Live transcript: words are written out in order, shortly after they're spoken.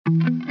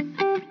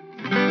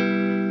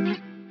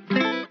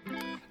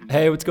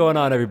Hey, what's going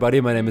on,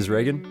 everybody? My name is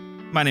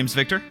Reagan. My name's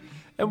Victor.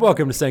 And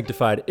welcome to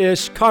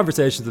Sanctified-ish,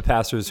 conversations with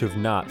pastors who've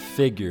not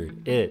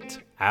figured it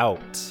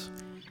out.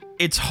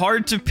 It's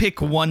hard to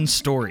pick one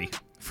story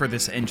for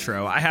this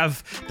intro. I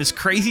have this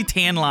crazy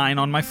tan line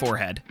on my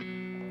forehead.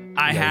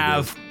 I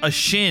have a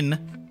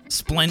shin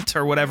splint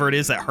or whatever it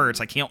is that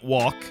hurts. I can't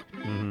walk.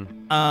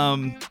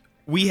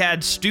 We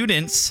had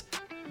students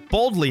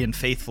boldly and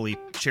faithfully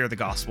share the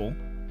gospel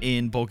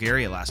in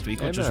Bulgaria last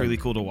week, which was really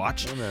cool to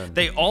watch. Amen.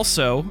 They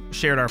also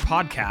shared our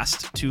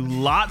podcast to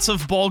lots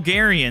of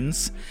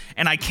Bulgarians,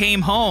 and I came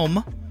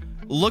home,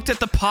 looked at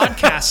the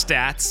podcast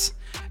stats,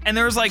 and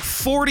there was like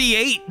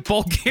 48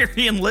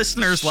 Bulgarian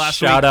listeners last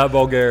week. Shout out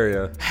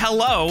Bulgaria.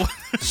 Hello.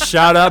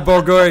 Shout out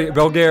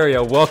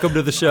Bulgaria. Welcome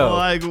to the show.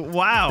 Like,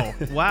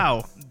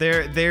 wow.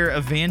 Their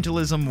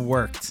evangelism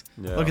worked.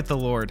 Yeah. Look at the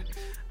Lord.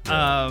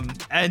 Yeah.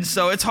 And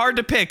so it's hard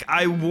to pick.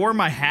 I wore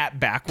my hat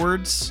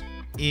backwards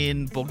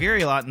in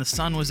Bulgaria a lot, and the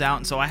sun was out,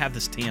 and so I have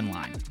this tan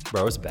line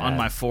Bro, it's bad. on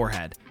my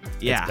forehead.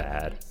 Yeah. It's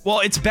bad.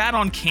 Well, it's bad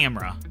on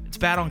camera. It's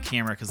bad on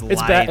camera because the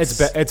It's lights.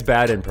 bad. It's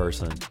bad in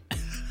person.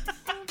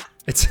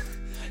 It's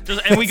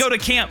And we go to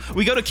camp.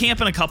 We go to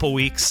camp in a couple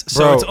weeks,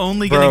 so Bro, it's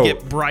only going to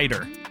get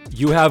brighter.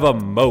 you have a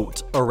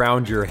moat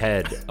around your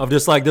head of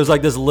just like there's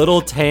like this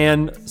little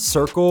tan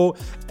circle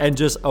and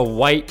just a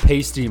white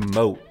pasty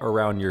moat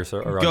around your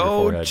your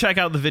Go forehead. check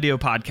out the video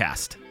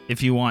podcast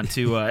if you want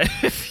to.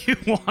 If you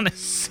want to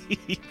see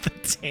the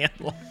tan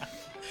line.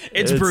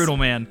 It's brutal,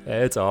 man.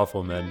 It's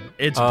awful, man.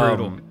 It's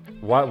brutal.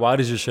 Why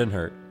does your shin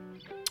hurt?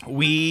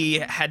 We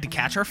had to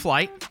catch our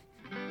flight,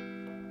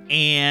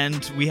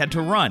 and we had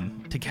to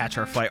run to catch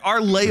our flight. Our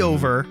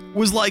layover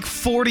was like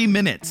 40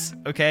 minutes,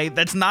 okay?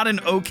 That's not an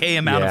okay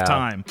amount of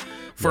time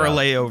for a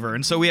layover.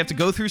 And so we have to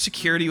go through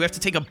security. We have to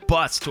take a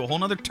bus to a whole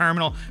nother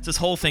terminal. It's this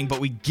whole thing, but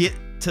we get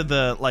to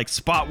the like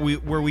spot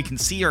where we can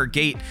see our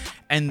gate,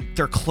 and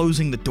they're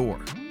closing the door,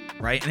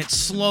 right? And it's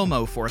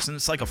slow-mo for us, and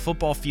it's like a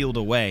football field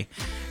away.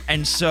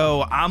 And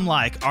so I'm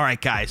like, all right,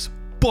 guys,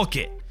 book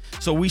it.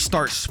 So we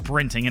start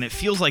sprinting, and it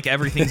feels like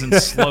everything's in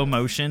slow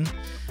motion.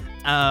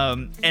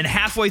 And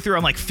halfway through,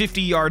 I'm like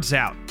 50 yards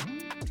out.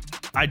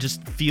 I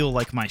just feel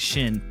like my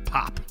shin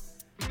pop,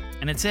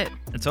 and it's it.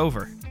 It's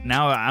over.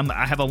 Now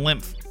I have a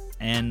limp,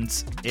 and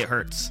it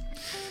hurts.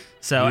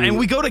 So, and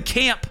we go to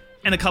camp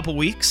in a couple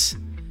weeks.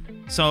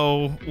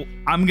 So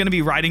I'm gonna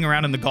be riding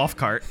around in the golf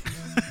cart.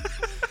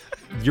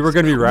 You were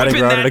going to be riding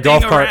Whipping around in that a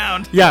golf thing cart.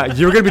 around. Yeah,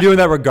 you were going to be doing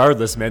that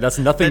regardless, man. That's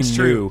nothing That's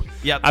new. true.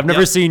 Yep, I've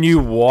never yep. seen you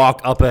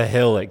walk up a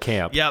hill at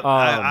camp. Yep,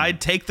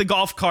 I'd take the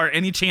golf cart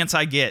any chance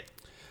I get.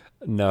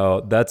 No,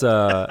 that's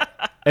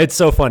it's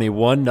so funny.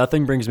 One,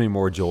 nothing brings me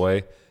more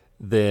joy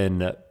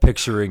than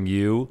picturing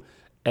you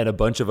and a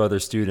bunch of other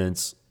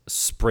students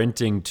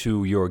sprinting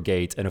to your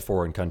gate in a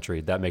foreign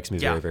country. That makes me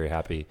very, very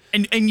happy.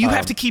 And you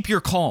have to keep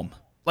your calm.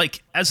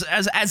 Like as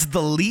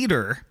the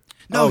leader.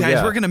 No, guys,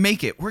 yeah. we're gonna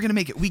make it. We're gonna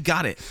make it. We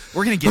got it.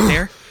 We're gonna get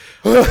there.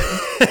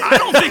 I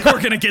don't think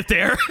we're gonna get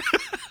there.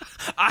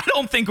 I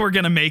don't think we're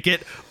gonna make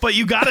it. But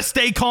you gotta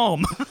stay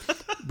calm.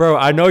 Bro,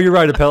 I know you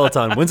ride a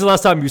Peloton. When's the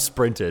last time you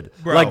sprinted?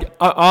 Bro. Like,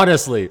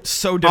 honestly.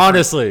 So different.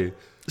 Honestly.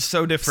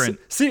 So different.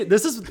 See,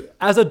 this is,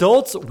 as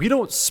adults, we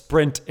don't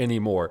sprint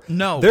anymore.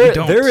 No, we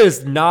don't. There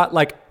is not,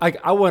 like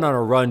I went on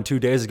a run 2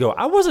 days ago.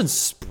 I wasn't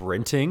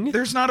sprinting.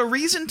 There's not a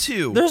reason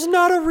to. There's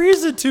not a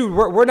reason to.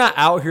 We're not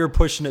out here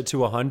pushing it to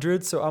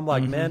 100. So I'm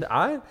like, man,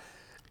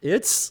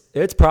 it's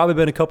probably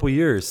been a couple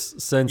years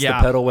since the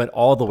pedal went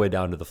all the way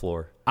down to the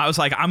floor. I was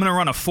like, I'm gonna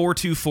run a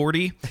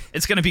 4.240.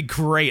 It's gonna be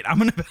great. I'm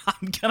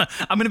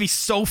gonna be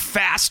so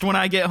fast when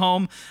I get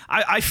home.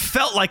 I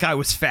felt like I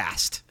was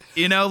fast.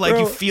 You know, like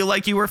you feel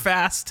like you were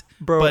fast,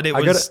 but it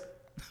was.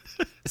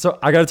 So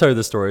I got to tell you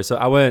this story. So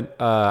I went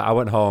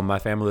home. My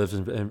family lives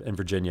in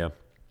Virginia.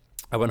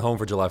 I went home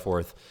for July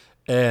 4th,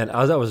 and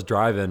as I was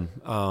driving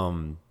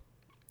on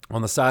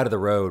the side of the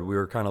road, we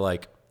were kind of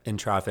like in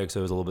traffic, so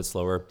it was a little bit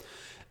slower.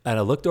 And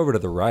I looked over to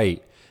the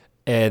right,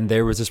 and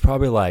there was this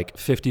probably like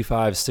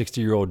 55,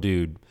 60-year-old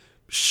dude,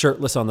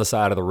 shirtless on the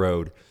side of the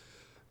road,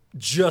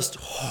 just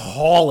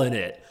hauling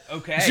it.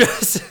 Okay.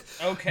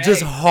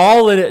 Just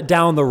hauling it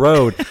down the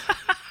road.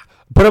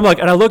 But I'm like,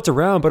 and I looked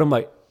around, but I'm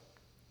like,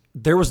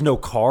 there was no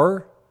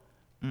car.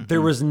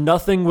 There was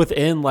nothing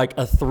within like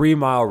a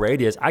 3-mile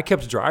radius. I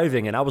kept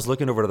driving, and I was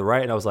looking over to the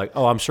right, and I was like,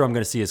 oh, I'm sure I'm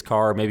going to see his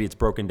car. Maybe it's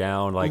broken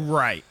down. Like,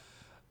 Right.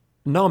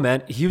 No,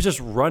 man, he was just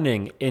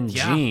running in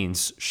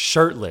jeans,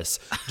 shirtless,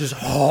 just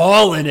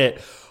hauling it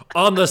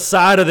on the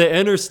side of the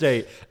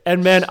interstate.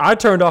 And man, I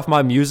turned off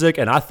my music,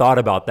 and I thought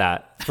about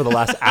that for the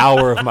last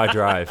hour of my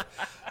drive.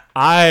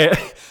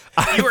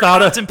 You were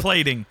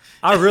contemplating.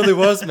 I really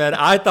was, man.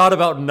 I thought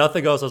about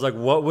nothing else. I was like,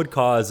 what would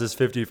cause this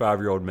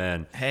 55-year-old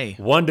man,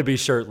 one, to be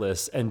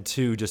shirtless, and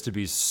two, just to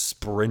be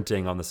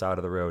sprinting on the side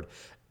of the road?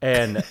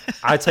 And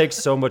I take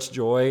so much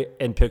joy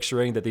in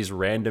picturing that these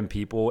random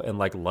people in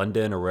like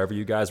London or wherever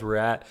you guys were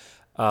at,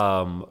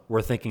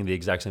 were thinking the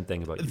exact same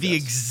thing about you The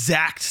guys.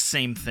 exact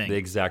same thing. The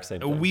exact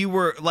same thing. We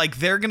were like,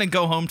 they're going to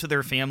go home to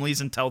their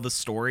families and tell the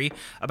story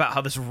about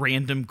how this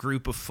random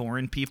group of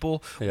foreign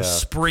people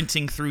was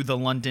sprinting through the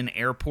London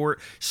airport,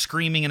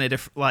 screaming in a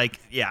different, like,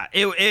 yeah,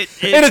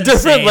 it's in a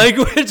different insane.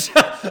 language.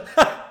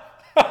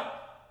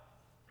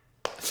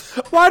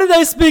 Why do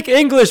they speak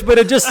English, but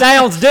it just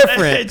sounds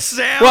different? It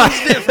sounds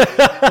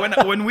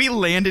different. When we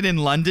landed in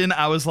London,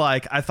 I was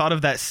like, I thought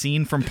of that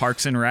scene from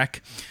Parks and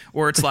Rec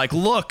where it's like,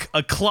 look,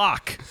 a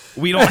clock.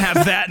 We don't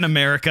have that in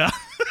America.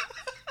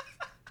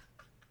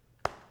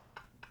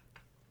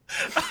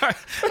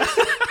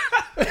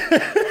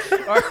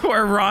 Or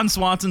where Ron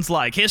Swanson's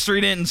like,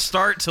 history didn't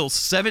start till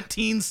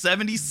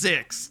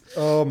 1776.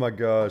 Oh my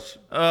gosh.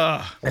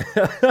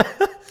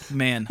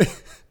 Man.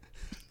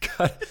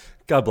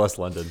 God bless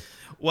London.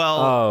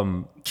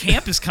 Well,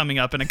 camp is coming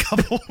up in a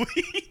couple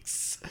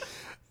weeks.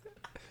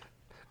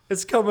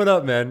 It's coming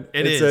up, man.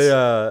 It's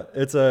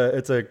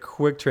a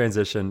quick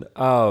transition.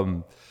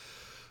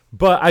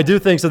 But I do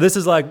think so. This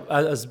is like,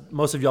 as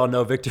most of y'all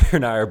know, Victor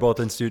and I are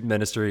both in student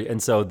ministry,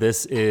 and so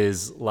this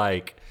is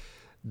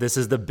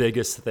the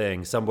biggest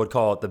thing. Some would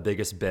call it the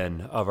biggest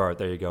bin of our.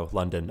 There you go,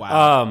 London.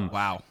 Wow.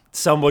 Wow.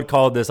 Some would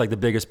call this like the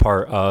biggest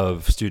part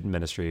of student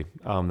ministry,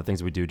 the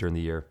things we do during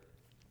the year.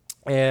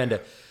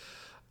 And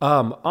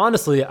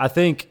honestly, I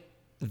think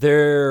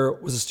there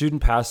was a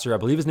student pastor, I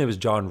believe his name was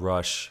John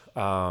Rush.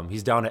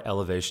 He's down at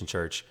Elevation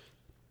Church.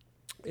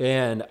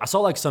 And I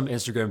saw like some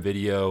Instagram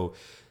video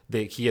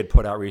that he had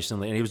put out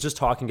recently, and he was just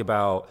talking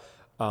about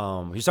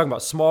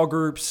small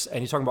groups, and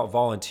he's talking about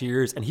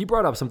volunteers, and he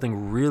brought up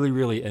something really,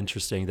 really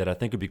interesting that I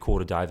think would be cool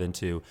to dive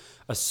into,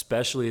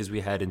 especially as we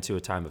head into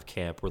a time of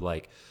camp where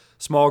like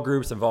small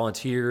groups and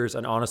volunteers,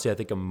 and honestly, I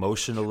think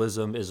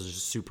emotionalism is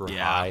just super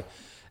high.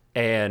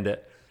 And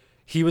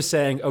he was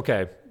saying,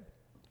 okay,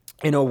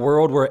 in a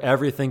world where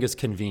everything is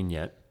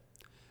convenient,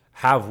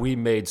 have we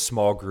made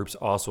small groups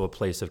also a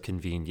place of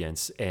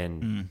convenience?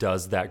 And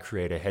does that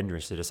create a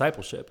hindrance to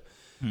discipleship?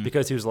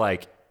 Because he was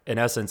like, in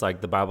essence, like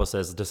the Bible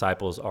says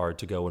disciples are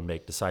to go and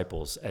make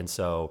disciples. And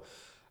so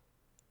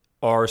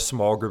are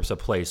small groups a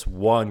place,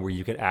 one, where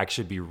you can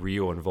actually be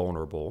real and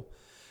vulnerable?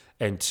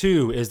 And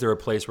two, is there a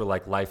place where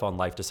like life on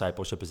life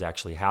discipleship is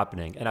actually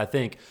happening? And I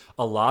think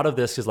a lot of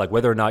this is like,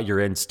 whether or not you're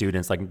in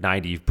students, like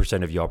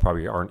 90% of y'all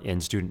probably aren't in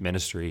student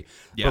ministry.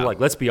 But like,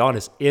 let's be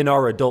honest, in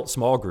our adult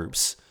small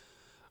groups,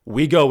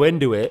 we go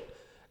into it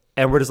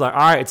and we're just like, all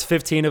right, it's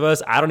 15 of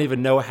us. I don't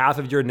even know half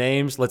of your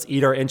names. Let's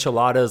eat our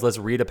enchiladas. Let's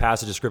read a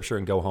passage of scripture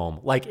and go home.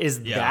 Like,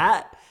 is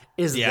that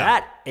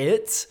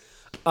it?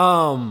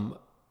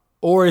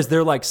 Or is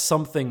there like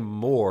something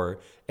more?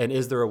 And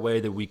is there a way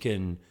that we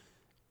can,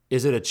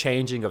 is it a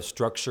changing of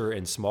structure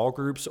in small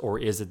groups, or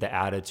is it the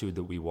attitude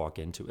that we walk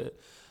into it?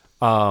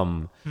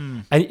 And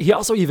he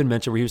also even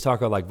mentioned where he was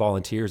talking about like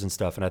volunteers and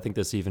stuff. And I think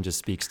this even just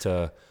speaks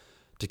to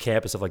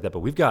camp and stuff like that.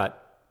 But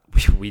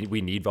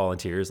we need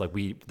volunteers. Like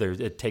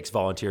it takes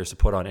volunteers to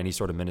put on any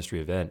sort of ministry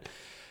event.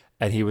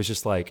 And he was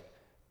just like,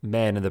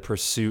 man, in the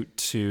pursuit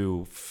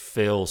to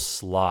fill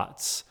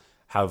slots,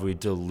 how have we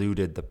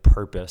diluted the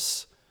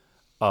purpose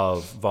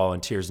of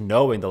volunteers,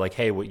 knowing that like,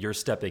 hey, what you're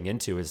stepping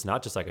into is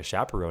not just like a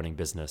chaperoning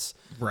business,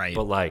 right?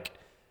 But like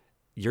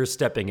you're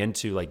stepping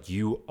into like,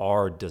 you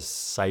are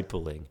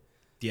discipling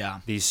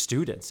these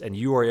students, and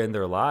you are in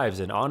their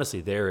lives, and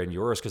honestly they're in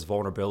yours, because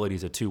vulnerability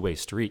is a two-way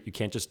street. You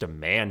can't just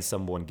demand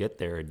someone get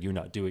there and you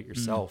not do it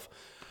yourself.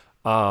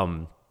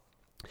 And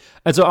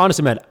so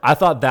honestly, man, I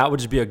thought that would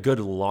just be a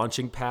good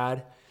launching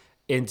pad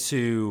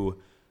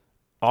into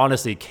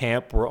honestly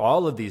camp, where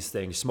all of these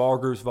things, small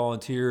groups,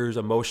 volunteers,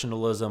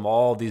 emotionalism,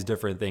 all these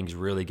different things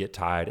really get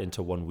tied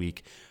into 1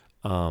 week.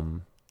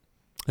 And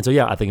so,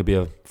 yeah, I think it'd be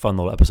a fun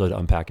little episode to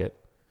unpack it.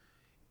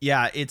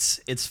 Yeah,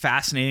 it's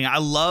fascinating. I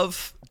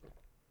love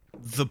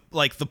the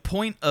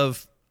point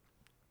of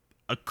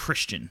a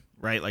Christian,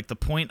 right? Like the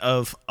point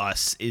of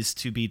us is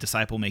to be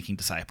disciple making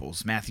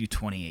disciples. Matthew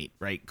 28,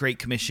 right? Great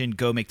Commission,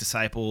 go make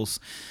disciples.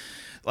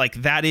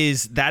 Like that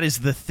is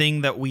the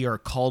thing that we are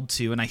called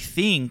to. And I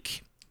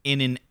think in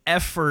an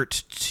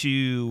effort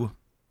to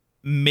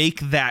make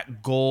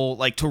that goal,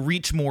 like to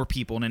reach more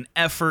people, in an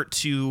effort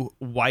to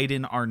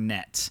widen our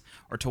net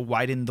or to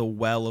widen the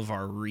well of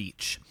our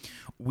reach,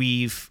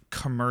 we've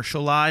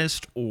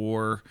commercialized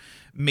or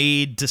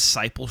made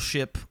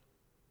discipleship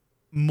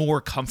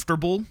more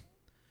comfortable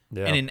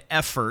in an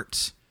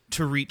effort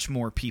to reach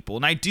more people.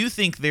 And I do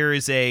think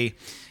there's a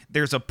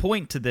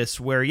point to this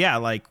where,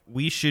 like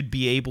we should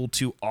be able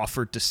to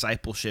offer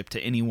discipleship to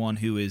anyone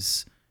who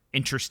is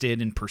interested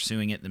in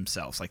pursuing it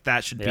themselves. Like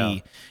that should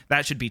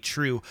be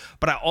true.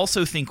 But I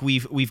also think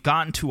we've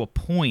gotten to a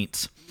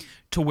point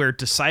to where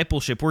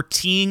discipleship, we're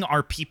teeing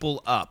our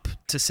people up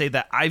to say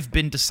that I've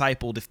been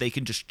discipled if they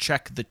can just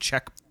check the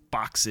check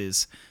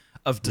boxes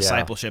of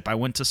discipleship. I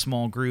went to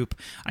small group.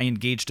 I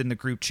engaged in the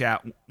group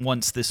chat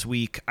once this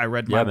week. I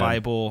read my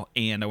Bible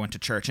and I went to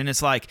church. And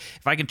it's like,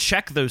 if I can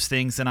check those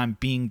things, then I'm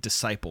being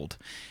discipled.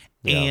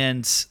 Yeah.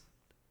 And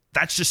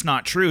that's just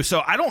not true.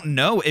 So I don't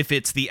know if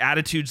it's the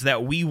attitudes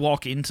that we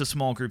walk into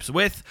small groups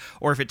with,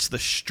 or if it's the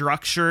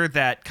structure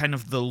that kind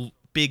of the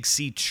Big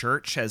C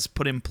church has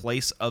put in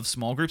place of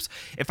small groups.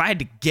 If I had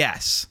to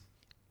guess,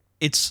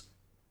 it's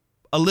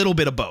a little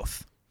bit of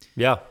both.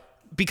 Yeah.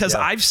 Because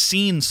I've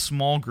seen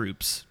small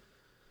groups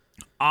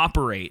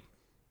operate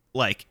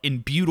like in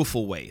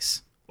beautiful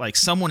ways. Like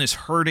someone is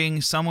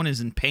hurting, someone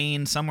is in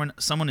pain, someone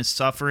is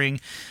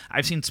suffering.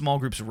 I've seen small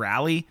groups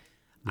rally.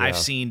 Yeah. I've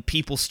seen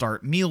people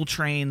start meal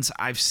trains.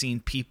 I've seen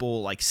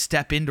people like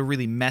step into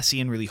really messy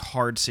and really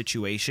hard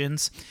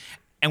situations.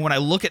 And when I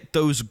look at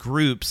those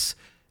groups,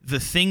 the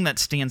thing that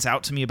stands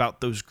out to me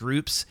about those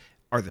groups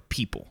are the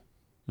people.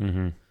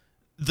 Mm-hmm.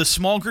 The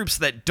small groups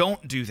that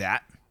don't do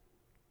that,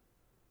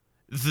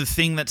 the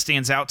thing that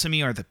stands out to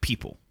me are the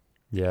people.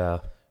 Yeah.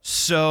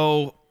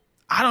 So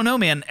I don't know,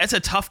 man. It's a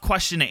tough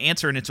question to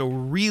answer, and it's a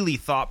really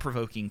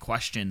thought-provoking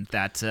question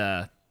that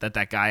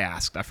that guy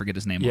asked. I forget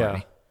his name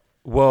already.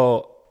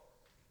 Well,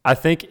 I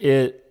think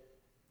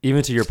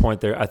even to your point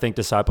there, I think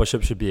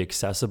discipleship should be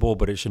accessible,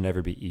 but it should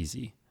never be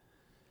easy.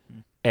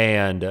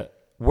 And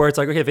where it's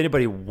like, okay, if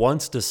anybody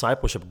wants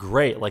discipleship,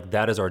 great. Like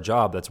that is our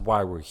job. That's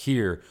why we're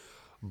here.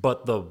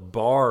 But the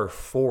bar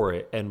for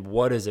it and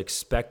what is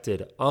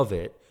expected of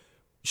it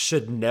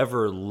should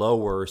never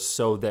lower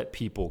so that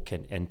people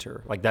can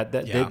enter. Like that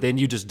then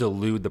you just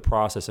dilute the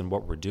process and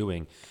what we're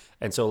doing.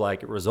 And so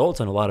like it results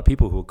in a lot of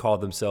people who call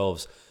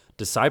themselves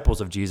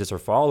disciples of Jesus or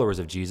followers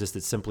of Jesus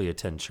that simply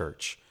attend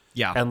church.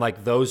 Yeah. And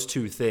like those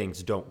two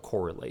things don't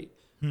correlate.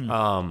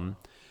 And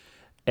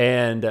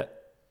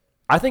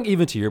I think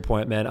even to your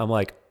point, man, I'm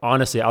like,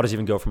 honestly, I'll just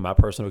even go from my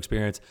personal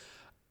experience.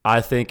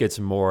 I think it's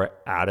more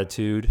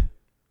attitude.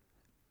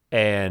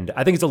 And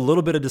I think it's a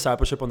little bit of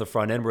discipleship on the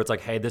front end where it's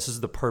like, hey, this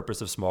is the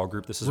purpose of small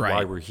group. This is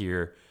why we're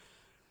here.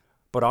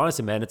 But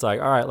honestly, man, it's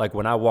like, all right, like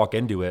when I walk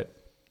into it,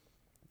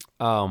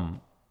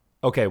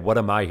 okay, what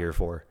am I here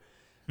for?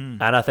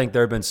 And I think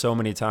there have been so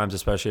many times,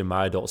 especially in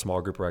my adult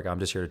small group, where like, I'm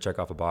just here to check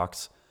off a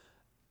box.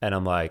 And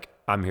I'm like,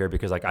 I'm here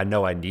because like, I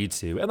know I need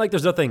to. And like,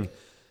 there's nothing,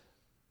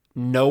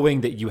 knowing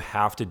that you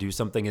have to do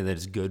something and that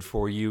it's good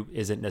for you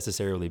isn't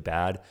necessarily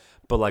bad.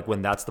 But like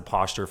when that's the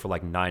posture for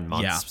like 9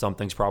 months,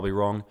 something's probably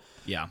wrong.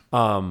 Yeah.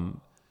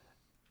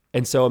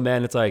 And so,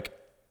 man, it's like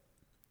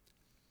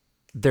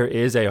there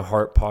is a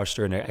heart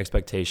posture and an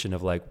expectation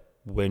of like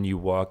when you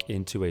walk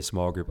into a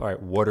small group, all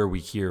right, what are we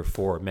here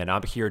for? Man,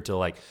 I'm here to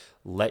like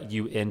let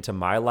you into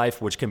my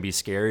life, which can be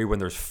scary when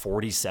there's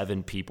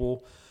 47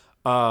 people.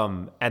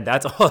 And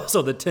that's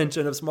also the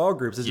tension of small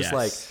groups. It's just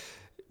like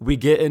we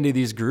get into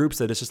these groups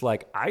that it's just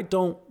like, I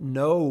don't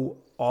know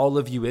all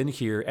of you in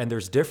here, and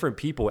there's different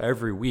people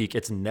every week.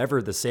 It's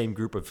never the same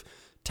group of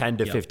 10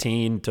 to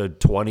 15 to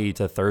 20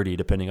 to 30,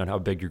 depending on how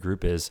big your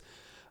group is.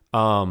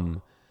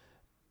 And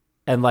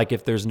like,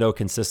 if there's no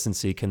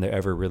consistency, can there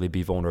ever really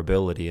be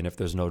vulnerability? And if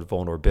there's no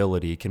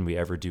vulnerability, can we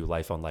ever do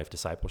life on life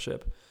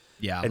discipleship?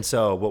 Yeah. And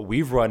so what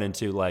we've run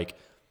into, like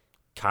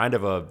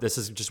this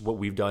is just what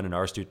we've done in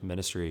our student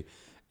ministry,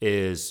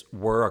 is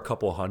we're a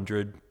couple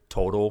hundred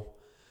total.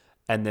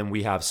 And then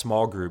we have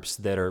small groups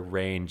that are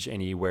range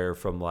anywhere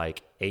from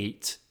like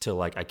 8 to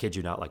like, I kid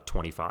you not, like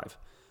 25.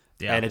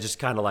 Yeah. And it just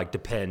kind of like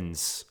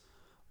depends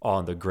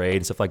on the grade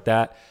and stuff like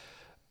that.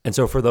 And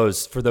so for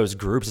those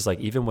groups, it's like,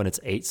 even when it's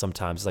 8,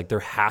 sometimes like there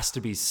has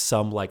to be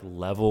some like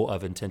level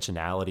of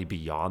intentionality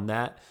beyond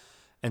that.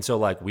 And so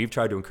like we've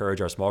tried to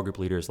encourage our small group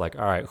leaders, like,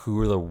 all right, who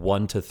are the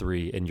 1 to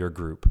 3 in your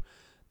group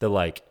that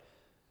like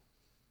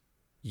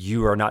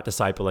you are not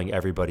discipling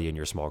everybody in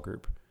your small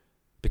group,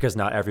 because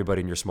not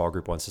everybody in your small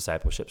group wants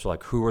discipleship. So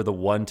like, who are the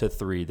 1 to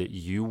 3 that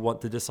you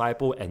want to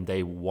disciple and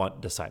they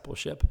want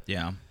discipleship?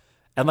 Yeah.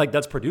 And like,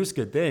 that's produced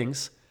good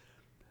things.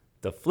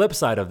 The flip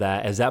side of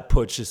that is that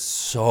puts just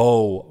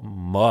so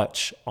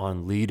much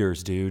on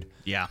leaders, dude.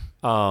 Yeah.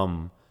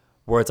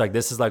 Where it's like,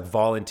 this is like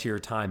volunteer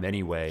time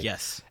anyway.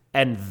 Yes.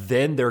 And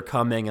then they're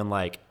coming and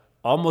like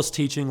almost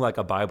teaching like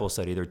a Bible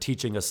study. They're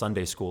teaching a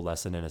Sunday school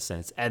lesson in a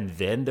sense. And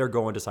then they're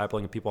going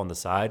discipling people on the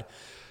side.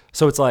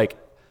 So it's like,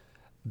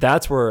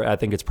 that's where I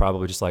think it's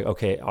probably just like,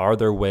 okay, are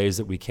there ways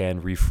that we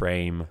can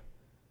reframe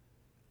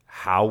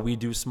how we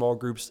do small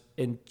groups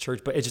in church?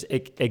 But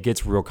it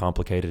gets real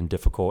complicated and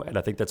difficult. And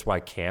I think that's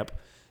why camp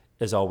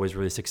is always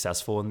really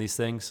successful in these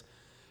things,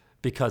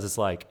 because it's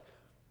like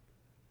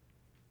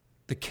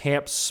the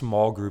camp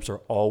small groups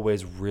are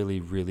always really,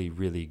 really,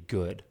 really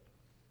good.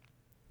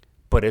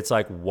 But it's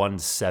like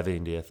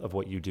 1/70th of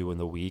what you do in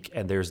the week.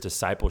 And there's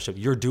discipleship.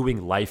 You're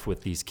doing life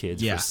with these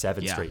kids for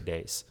 7 straight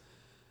days.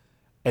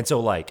 And so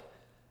like,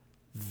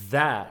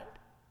 that,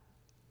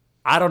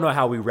 I don't know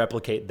how we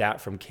replicate that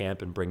from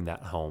camp and bring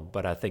that home,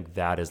 but I think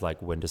that is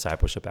like when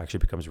discipleship actually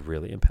becomes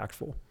really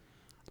impactful.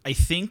 I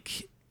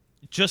think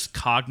just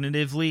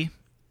cognitively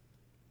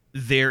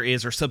there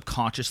is, or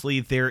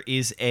subconsciously there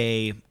is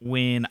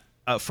when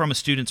from a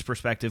student's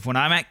perspective, when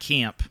I'm at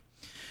camp,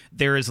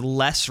 there is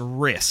less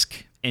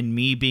risk in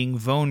me being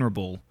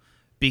vulnerable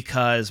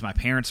because my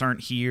parents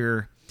aren't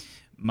here.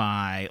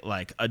 My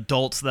like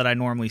adults that I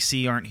normally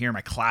see aren't here.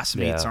 My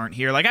classmates Yeah. aren't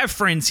here. Like I have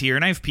friends here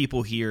and I have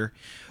people here,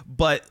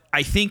 but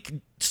I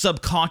think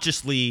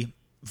subconsciously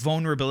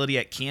vulnerability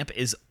at camp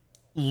is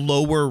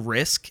lower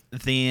risk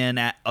than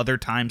at other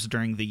times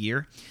during the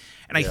year.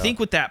 And I think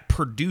what that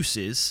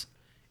produces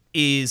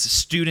is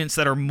students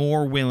that are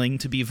more willing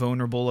to be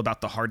vulnerable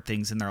about the hard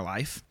things in their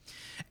life.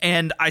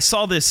 And I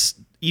saw this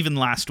even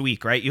last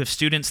week, right? You have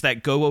students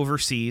that go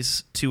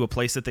overseas to a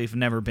place that they've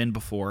never been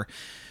before,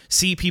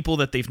 see people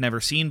that they've never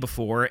seen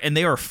before, and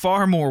they are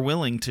far more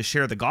willing to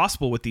share the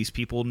gospel with these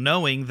people,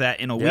 knowing that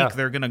in a week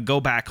they're going to go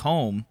back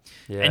home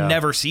and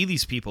never see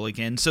these people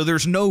again. So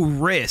there's no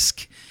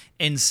risk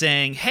in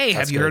saying, hey,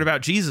 have you heard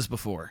about Jesus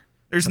before?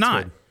 There's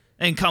not. Good.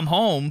 And come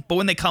home. But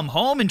when they come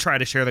home and try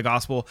to share the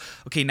gospel,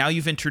 okay, now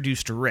you've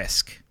introduced a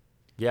risk.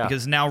 Yeah.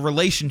 Because now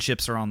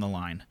relationships are on the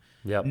line.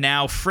 Yep.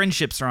 Now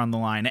friendships are on the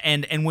line.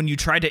 And when you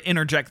try to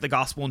interject the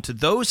gospel into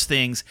those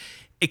things,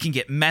 it can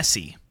get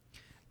messy.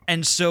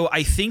 And so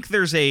I think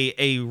there's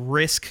a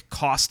risk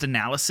cost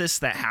analysis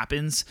that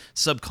happens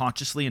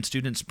subconsciously in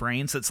students'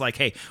 brains that's like,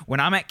 hey,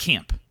 when I'm at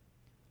camp,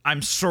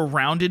 I'm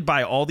surrounded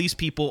by all these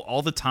people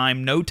all the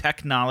time, no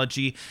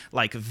technology,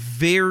 like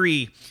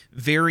very,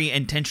 very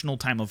intentional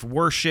time of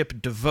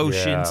worship,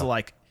 devotions,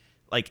 like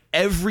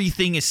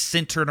everything is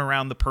centered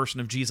around the person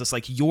of Jesus.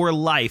 Like your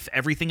life,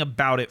 everything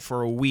about it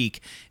for a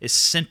week is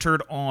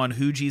centered on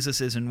who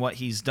Jesus is and what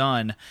he's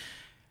done.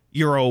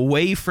 You're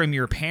away from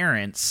your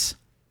parents.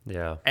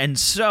 Yeah. And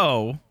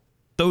so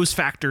those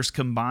factors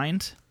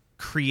combined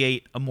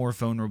create a more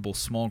vulnerable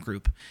small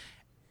group.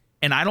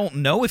 And I don't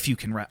know if you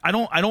can I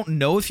don't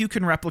know if you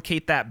can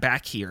replicate that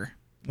back here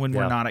when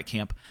we're not at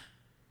camp.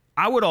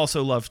 I would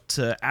also love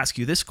to ask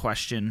you this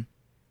question.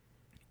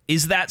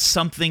 Is that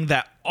something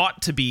that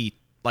ought to be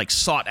like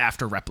sought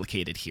after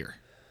replicated here?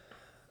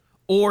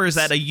 Or is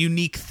that a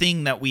unique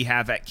thing that we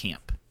have at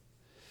camp?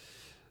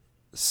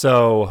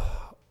 So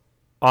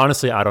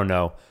honestly, I don't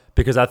know,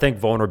 because I think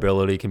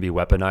vulnerability can be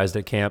weaponized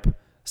at camp.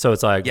 So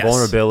it's like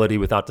vulnerability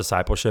without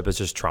discipleship is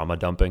just trauma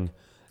dumping.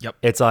 Yep.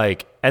 It's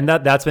like, and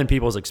that's been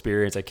people's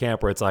experience at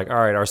camp, where it's like, all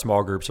right, our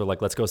small groups are like,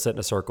 let's go sit in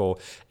a circle.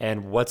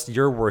 And what's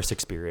your worst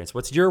experience?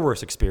 What's your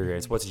worst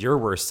experience? What's your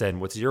worst sin?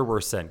 What's your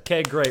worst sin?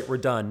 Okay, great. We're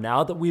done.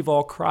 Now that we've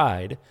all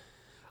cried,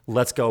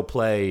 let's go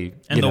play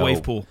in the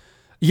wave pool.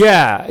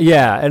 Yeah.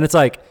 Yeah. And it's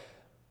like,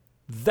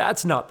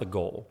 that's not the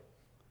goal.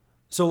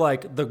 So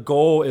like the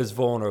goal is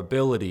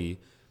vulnerability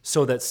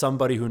so that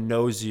somebody who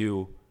knows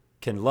you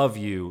can love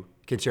you,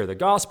 can share the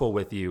gospel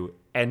with you,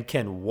 and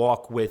can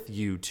walk with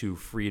you to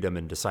freedom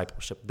and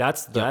discipleship.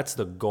 That's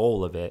the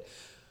goal of it.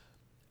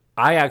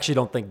 I actually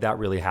don't think that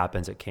really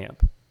happens at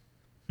camp.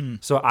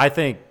 So I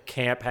think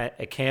camp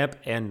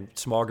and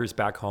small groups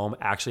back home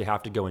actually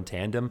have to go in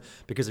tandem,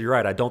 because you're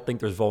right. I don't think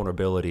there's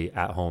vulnerability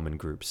at home in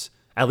groups,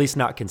 at least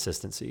not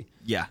consistency.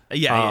 Yeah,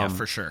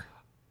 for sure.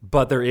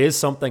 But there is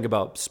something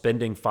about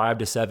spending 5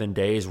 to 7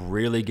 days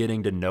really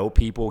getting to know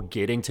people,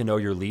 getting to know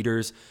your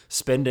leaders,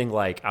 spending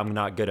like, I'm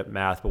not good at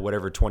math, but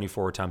whatever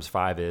 24 times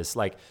 5 is,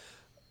 like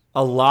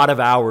a lot of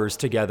hours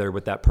together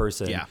with that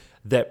person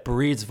that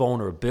breeds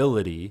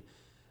vulnerability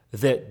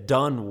that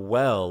done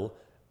well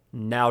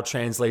now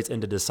translates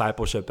into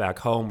discipleship back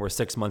home, where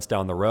 6 months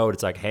down the road,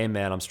 it's like, hey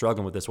man, I'm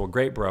struggling with this. Well,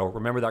 great, bro.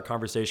 Remember that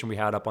conversation we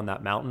had up on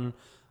that mountain?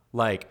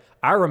 Like,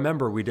 I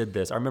remember we did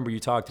this. I remember you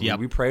talked to me.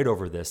 We prayed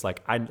over this.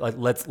 Like,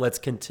 let's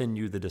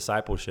continue the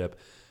discipleship.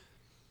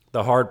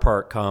 The hard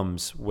part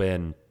comes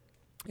when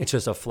it's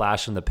just a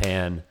flash in the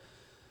pan,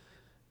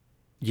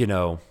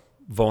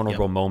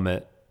 vulnerable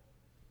moment,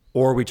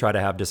 or we try to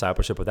have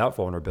discipleship without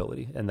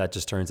vulnerability, and that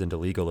just turns into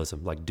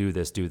legalism. Like, do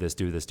this,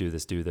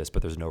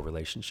 but there's no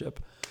relationship.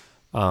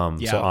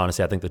 So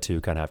honestly, I think the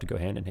two kind of have to go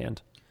hand in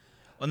hand.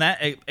 Well, and that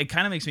it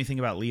kind of makes me think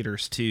about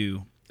leaders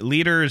too.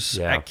 Leaders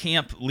at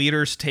camp,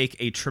 leaders take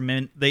a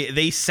tremendous,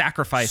 they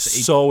sacrifice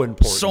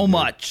so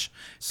much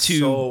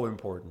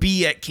to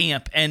be at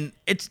camp, and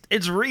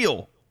it's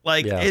real.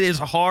 Like it is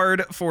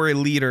hard for a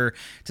leader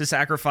to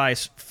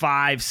sacrifice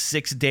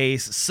 5-6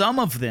 days, some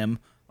of them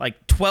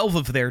like 12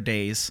 of their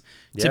days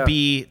to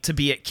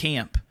be at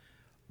camp.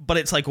 But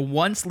it's like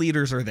once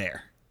leaders are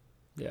there,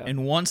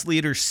 and once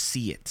leaders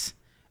see it,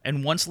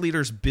 and once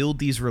leaders build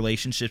these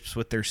relationships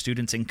with their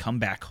students and come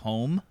back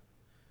home,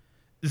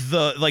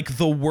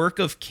 the work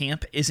of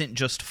camp isn't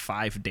just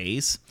 5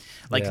 days.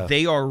 Like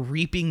they are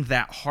reaping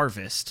that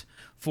harvest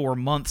for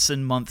months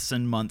and months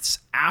and months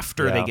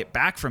after they get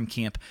back from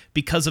camp,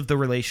 because of the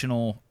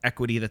relational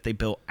equity that they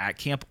built at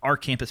camp. Our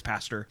campus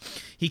pastor,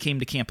 he came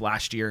to camp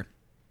last year,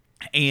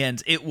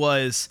 and it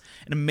was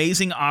an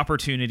amazing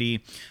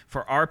opportunity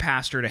for our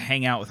pastor to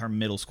hang out with our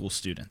middle school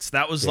students.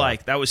 That was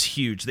that was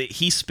huge.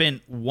 He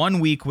spent 1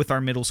 week with our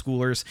middle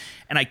schoolers,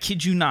 and I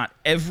kid you not,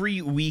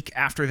 every week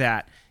after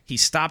that, he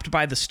stopped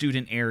by the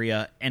student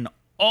area, and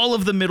all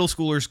of the middle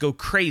schoolers go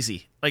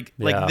crazy. Like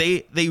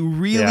they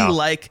really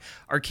like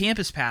our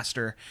campus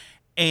pastor,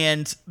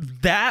 and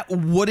that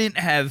wouldn't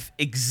have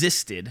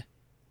existed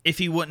if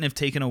he wouldn't have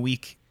taken a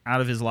week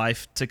out of his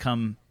life to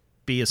come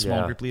be a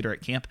small group leader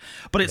at camp.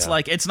 But it's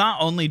like, it's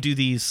not only do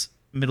these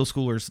middle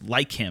schoolers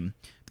like him.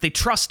 They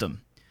trust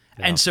him.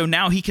 Yeah. And so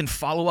now he can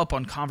follow up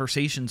on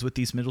conversations with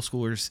these middle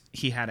schoolers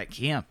he had at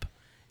camp.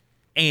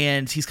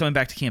 And he's coming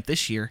back to camp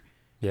this year.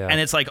 Yeah. And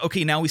it's like,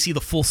 okay, now we see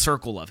the full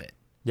circle of it.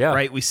 Yeah.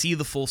 Right? We see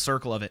the full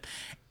circle of it.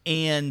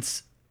 And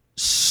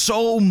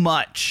so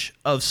much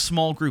of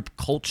small group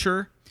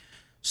culture,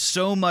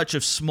 so much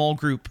of small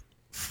group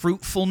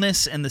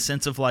fruitfulness in the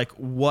sense of like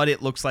what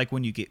it looks like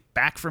when you get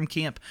back from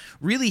camp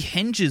really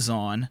hinges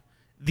on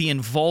the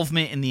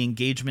involvement and the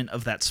engagement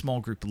of that small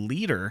group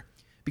leader,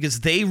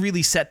 because they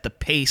really set the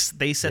pace,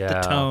 they set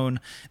the tone,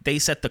 they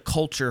set the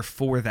culture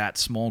for that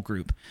small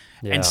group.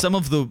 Yeah. And some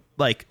of the,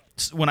 like,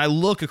 when I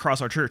look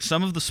across our church,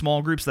 some of the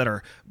small groups that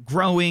are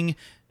growing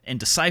in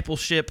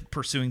discipleship,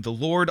 pursuing the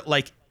Lord,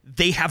 like,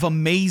 they have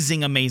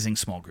amazing, amazing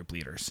small group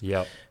leaders.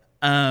 Yep.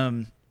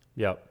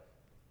 Yep.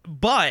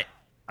 But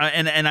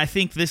and I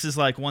think this is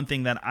like one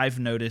thing that I've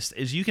noticed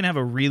is you can have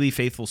a really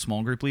faithful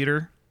small group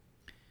leader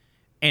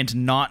and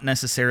not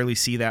necessarily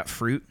see that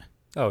fruit.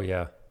 Oh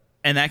yeah.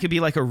 And that could be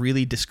like a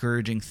really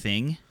discouraging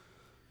thing.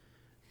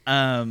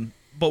 But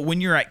when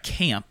you're at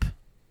camp,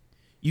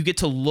 you get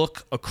to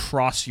look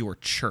across your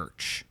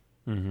church.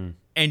 Mm-hmm.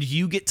 And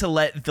you get to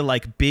let the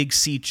like big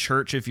C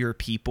church of your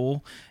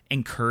people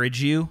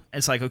encourage you.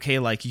 It's like, okay,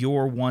 like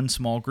your one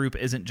small group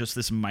isn't just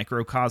this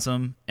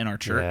microcosm in our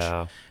church.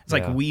 Yeah. It's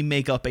like we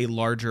make up a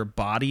larger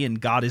body and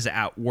God is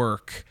at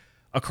work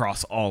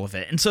across all of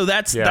it. And so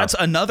that's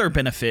another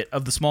benefit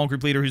of the small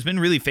group leader who's been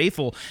really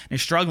faithful and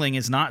is struggling,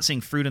 is not seeing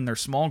fruit in their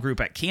small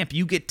group at camp.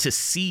 You get to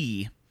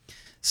see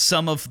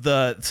some of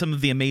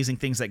the amazing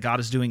things that God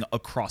is doing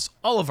across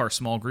all of our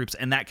small groups,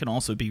 and that can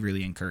also be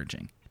really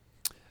encouraging.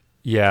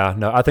 Yeah,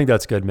 no, I think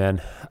that's good,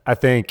 man. I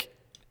think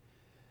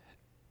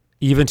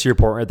even to your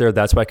point right there,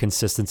 that's why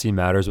consistency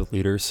matters with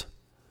leaders.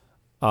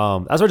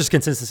 That's why just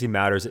consistency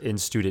matters in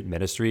student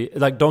ministry.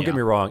 Like, don't get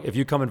me wrong. If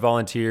you come and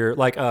volunteer,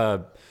 like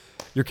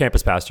your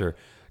campus pastor,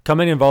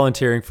 coming and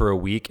volunteering for a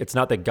week, it's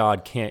not that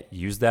God can't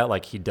use that.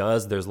 Like he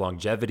does. There's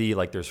longevity,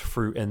 like there's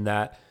fruit in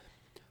that.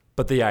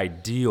 But the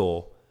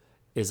ideal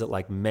is that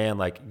like, man,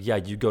 like, yeah,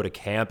 you go to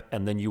camp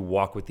and then you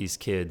walk with these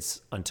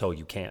kids until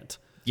you can't.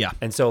 Yeah.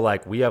 And so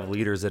like we have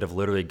leaders that have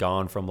literally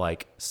gone from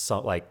like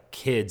some like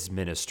kids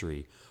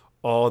ministry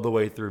all the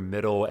way through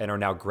middle and are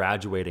now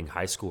graduating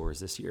high schoolers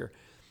this year.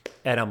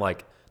 And I'm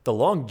like, the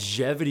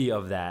longevity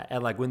of that.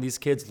 And like when these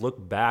kids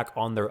look back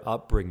on their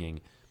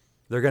upbringing,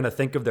 they're going to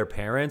think of their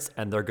parents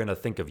and they're going to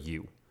think of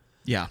you.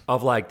 Yeah.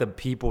 Of like the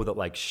people that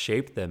like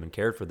shaped them and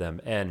cared for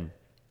them. And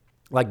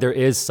like there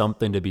is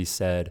something to be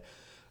said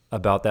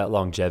about that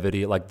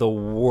longevity. Like the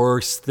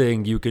worst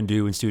thing you can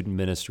do in student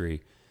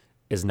ministry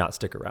is not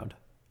stick around.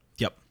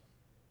 Yep.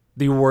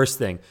 The worst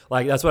thing.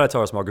 Like that's what I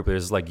tell our small group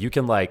leaders is like you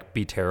can like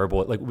be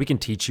terrible. Like we can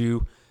teach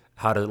you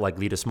how to like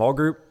lead a small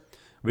group.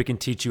 We can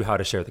teach you how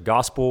to share the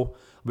gospel.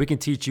 We can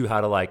teach you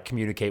how to like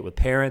communicate with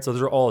parents.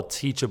 Those are all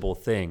teachable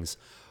things.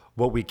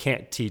 What we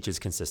can't teach is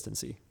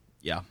consistency.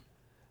 Yeah.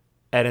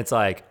 And it's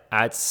like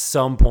at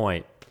some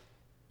point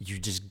you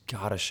just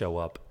gotta show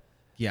up.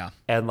 Yeah.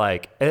 And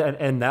like,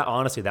 and that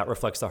honestly, that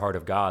reflects the heart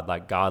of God.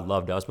 Like God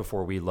loved us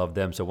before we loved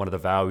them. So one of the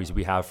values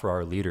we have for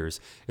our leaders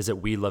is that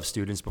we love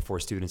students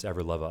before students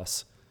ever love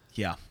us.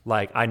 Yeah.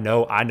 Like I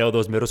know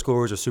those middle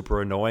schoolers are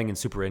super annoying and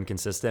super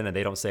inconsistent and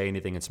they don't say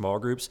anything in small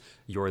groups.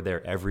 You're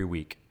there every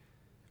week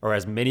or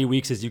as many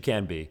weeks as you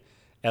can be.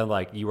 And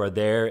like you are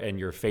there and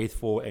you're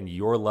faithful and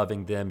you're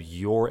loving them.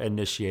 You're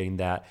initiating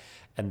that.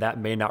 And that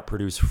may not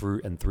produce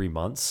fruit in 3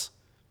 months.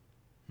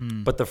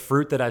 But the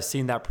fruit that I've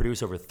seen that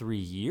produce over 3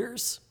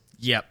 years.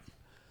 Yep.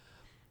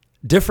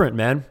 Different,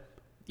 man.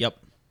 Yep.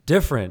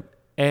 Different.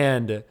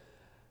 And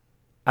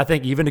I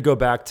think even to go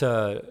back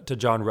to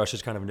John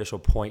Rush's kind of initial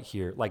point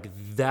here, like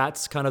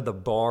that's kind of the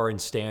bar and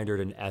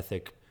standard and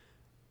ethic,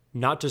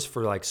 not just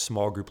for like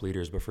small group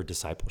leaders, but for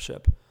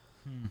discipleship.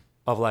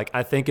 Of like,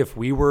 I think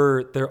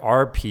there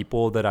are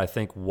people that I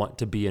think want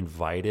to be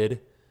invited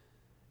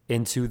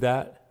into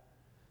that,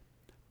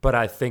 but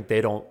I think they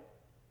don't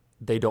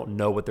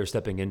know what they're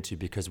stepping into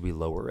because we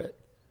lower it.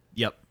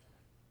 Yep.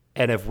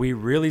 And if we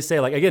really say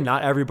like, again,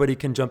 not everybody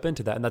can jump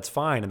into that and that's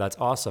fine. And that's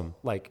awesome.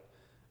 Like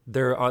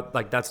there are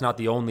like, that's not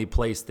the only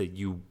place that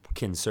you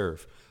can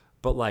serve,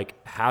 but like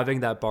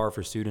having that bar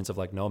for students of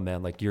like, no,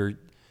 man, like you're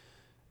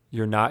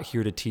not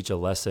here to teach a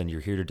lesson.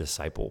 You're here to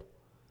disciple.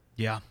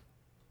 Yeah.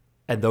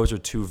 And those are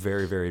two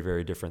very, very,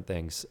 very different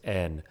things.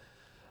 And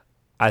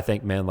I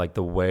think, man, like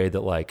the way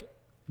that like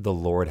the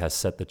Lord has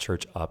set the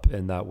church up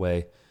in that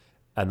way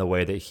and the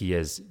way that he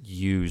has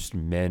used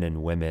men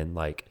and women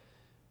like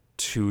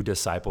to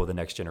disciple the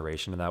next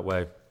generation in that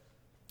way,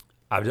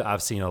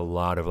 I've seen a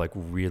lot of like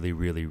really,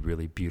 really,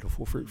 really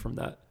beautiful fruit from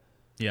that.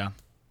 Yeah.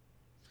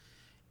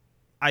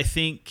 I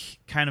think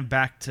kind of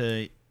back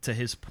to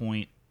his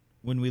point,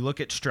 when we look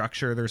at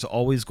structure, there's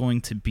always going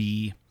to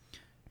be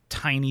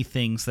tiny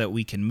things that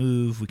we can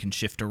move, we can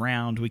shift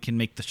around, we can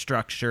make the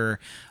structure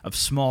of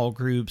small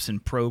groups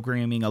and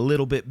programming a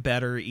little bit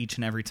better each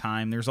and every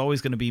time. There's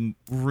always going to be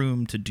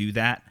room to do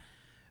that.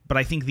 But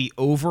I think the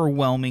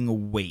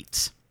overwhelming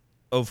weight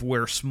of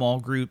where small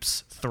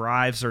groups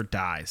thrives or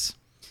dies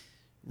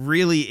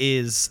really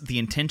is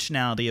the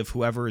intentionality of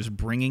whoever is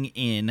bringing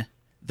in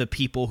the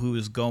people who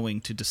is going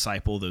to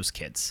disciple those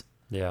kids.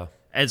 Yeah.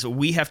 As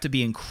we have to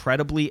be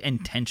incredibly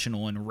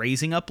intentional in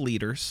raising up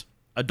leaders,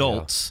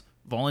 adults,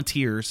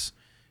 volunteers,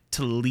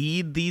 to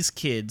lead these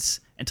kids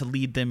and to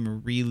lead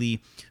them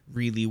really,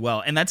 really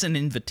well. And that's an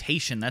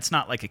invitation. That's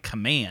not like a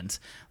command.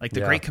 Like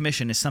the Great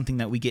Commission is something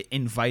that we get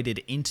invited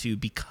into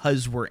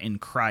because we're in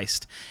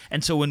Christ.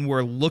 And so when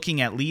we're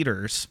looking at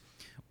leaders,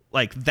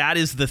 like that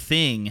is the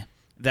thing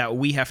that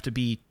we have to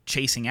be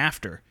chasing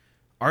after.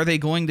 Are they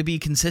going to be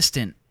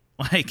consistent?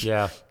 Like,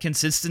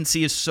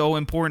 consistency is so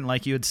important,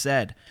 like you had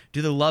said.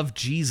 Do they love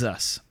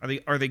Jesus?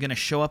 Are they going to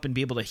show up and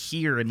be able to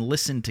hear and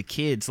listen to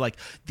kids? Like,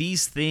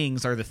 these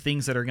things are the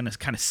things that are going to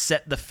kind of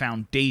set the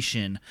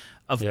foundation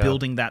of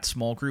building that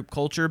small group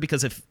culture.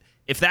 Because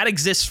if that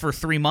exists for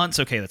 3 months,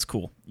 okay, that's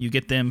cool. You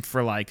get them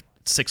for like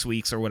 6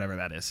 weeks or whatever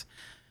that is.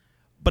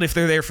 But if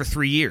they're there for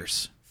 3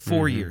 years,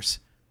 4 years,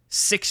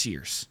 6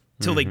 years,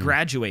 till they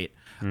graduate,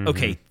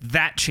 okay,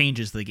 that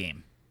changes the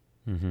game.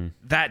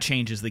 That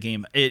changes the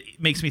game. It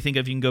makes me think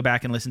of, you can go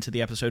back and listen to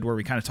the episode where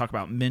we kind of talk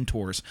about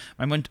mentors.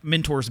 My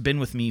mentor's been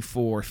with me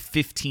for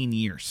 15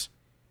 years.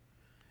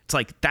 It's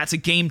like, that's a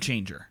game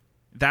changer.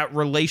 That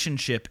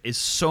relationship is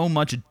so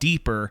much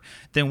deeper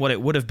than what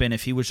it would have been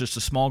if he was just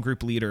a small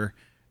group leader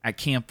at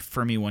camp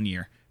for me one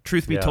year.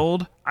 Truth be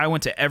told, I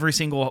went to every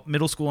single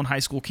middle school and high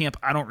school camp.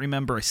 I don't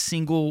remember a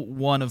single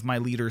one of my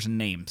leaders'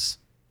 names.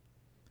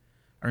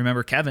 I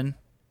remember Kevin.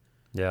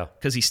 Yeah.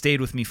 Because he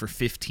stayed with me for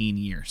 15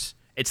 years.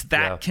 It's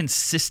that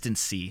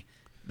consistency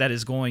that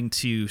is going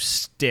to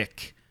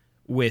stick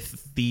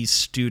with these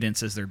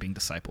students as they're being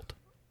discipled.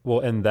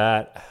 Well, and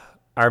that,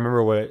 I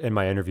remember in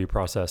my interview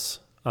process,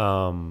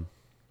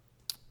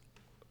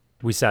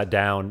 we sat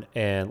down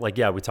and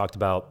we talked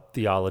about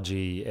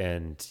theology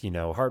and,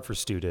 heart for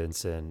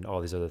students and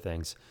all these other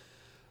things.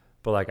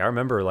 But I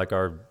remember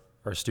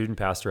our student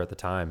pastor at the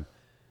time,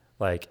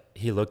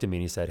 he looked at me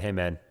and he said, "Hey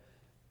man,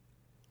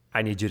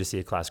 I need you to see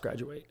a class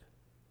graduate."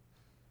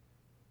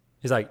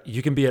 He's like,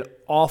 "You can be an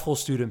awful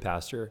student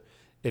pastor.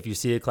 If you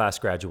see a class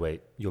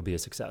graduate, you'll be a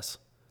success."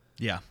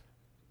 Yeah.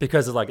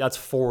 Because that's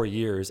 4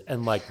 years.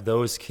 And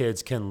those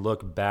kids can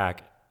look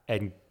back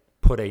and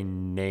put a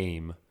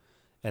name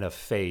and a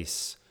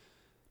face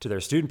to their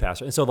student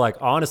pastor. And so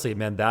honestly,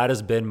 man, that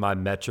has been my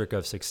metric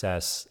of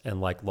success and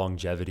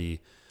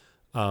longevity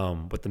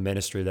with the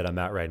ministry that I'm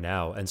at right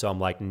now. And so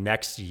I'm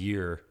next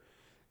year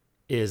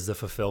is the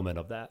fulfillment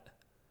of that.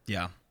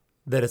 Yeah.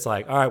 That it's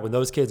all right, when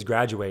those kids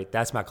graduate,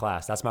 that's my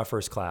class. That's my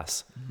first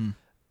class.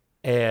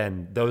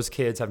 And those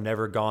kids have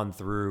never gone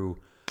through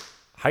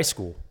high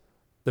school.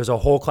 There's a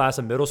whole class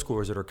of middle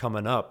schoolers that are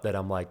coming up that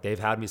I'm they've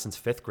had me since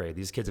 5th grade.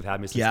 These kids have had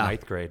me since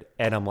 9th grade.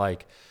 And I'm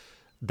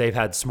they've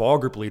had small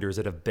group leaders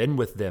that have been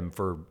with them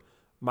for,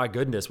 my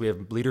goodness, we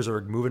have leaders that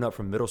are moving up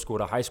from middle school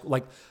to high school.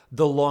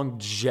 The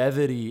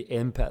longevity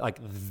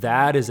impact,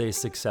 that is a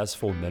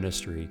successful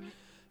ministry.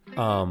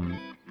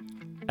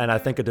 And I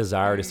think a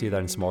desire to see that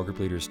in small group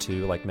leaders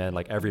too.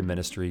 Every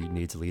ministry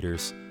needs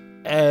leaders.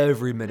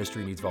 Every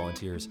ministry needs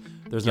volunteers.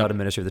 There's not a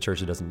ministry of the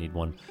church that doesn't need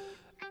one.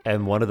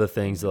 And one of the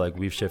things that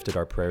we've shifted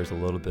our prayers a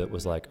little bit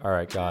was all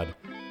right, God,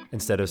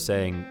 instead of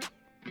saying,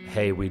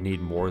 hey, we need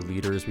more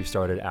leaders, we've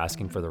started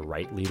asking for the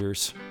right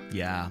leaders.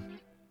 Yeah.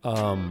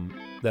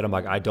 That I'm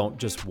I don't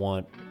just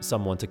want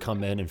someone to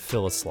come in and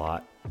fill a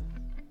slot.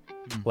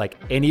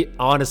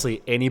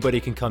 Honestly,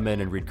 anybody can come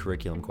in and read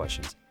curriculum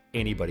questions.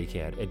 Anybody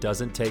can. It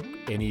doesn't take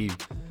any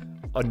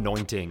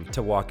anointing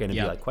to walk in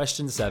and be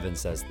question 7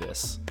 says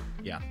this.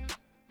 Yeah.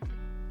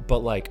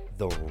 But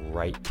the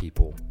right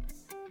people.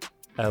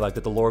 And that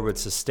the Lord would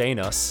sustain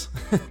us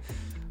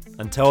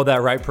until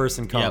that right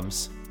person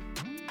comes.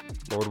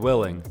 Lord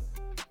willing.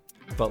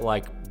 But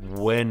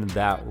when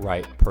that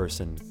right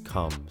person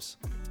comes,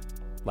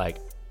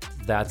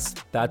 that's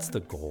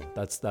the goal.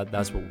 That's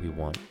what we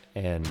want.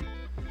 And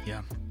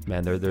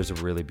man, there's a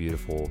really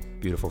beautiful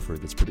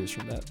fruit that's produced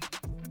from that.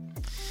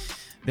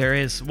 There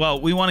is.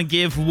 Well, we want to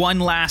give one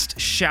last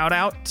shout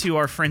out to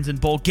our friends in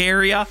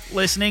Bulgaria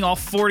listening, all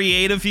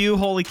 48 of you.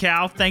 Holy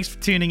cow. Thanks for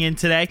tuning in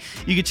today.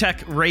 You can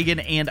check Reagan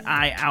and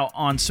I out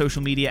on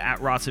social media at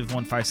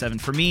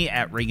Rotsiv157 for me,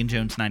 at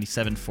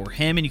ReaganJones97 for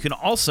him. And you can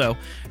also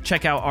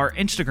check out our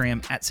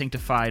Instagram at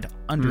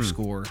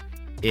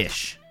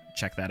sanctified_ish.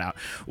 Check that out.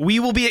 We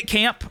will be at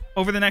camp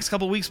over the next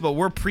couple of weeks, but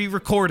we're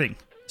pre-recording,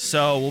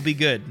 so we'll be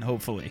good,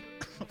 hopefully.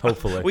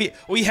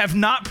 We have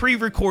not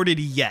pre-recorded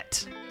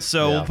yet,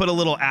 so we'll put a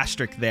little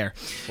asterisk there.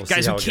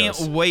 Guys, we can't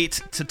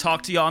wait to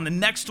talk to you on the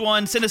next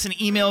one. Send us an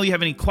email. You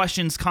have any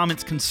questions,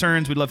 comments,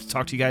 concerns, we'd love to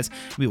talk to you guys.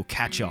 We will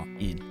catch y'all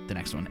in the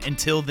next one.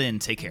 Until then,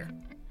 take care,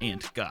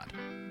 and God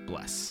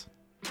bless.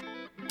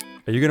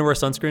 Are you going to wear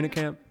sunscreen at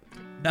camp?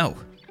 No.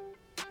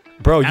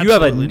 Bro, you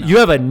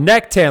have a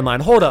neck tan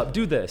line. Hold up,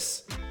 do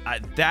this. I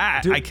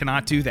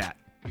cannot do that.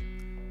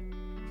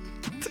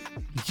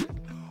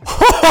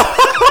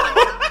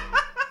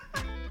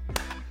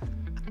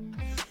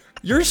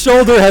 Your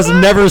shoulder has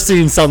never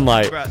seen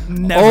sunlight. Bruh,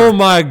 never. Oh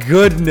my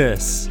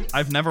goodness.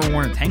 I've never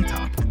worn a tank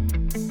top.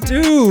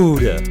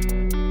 Dude.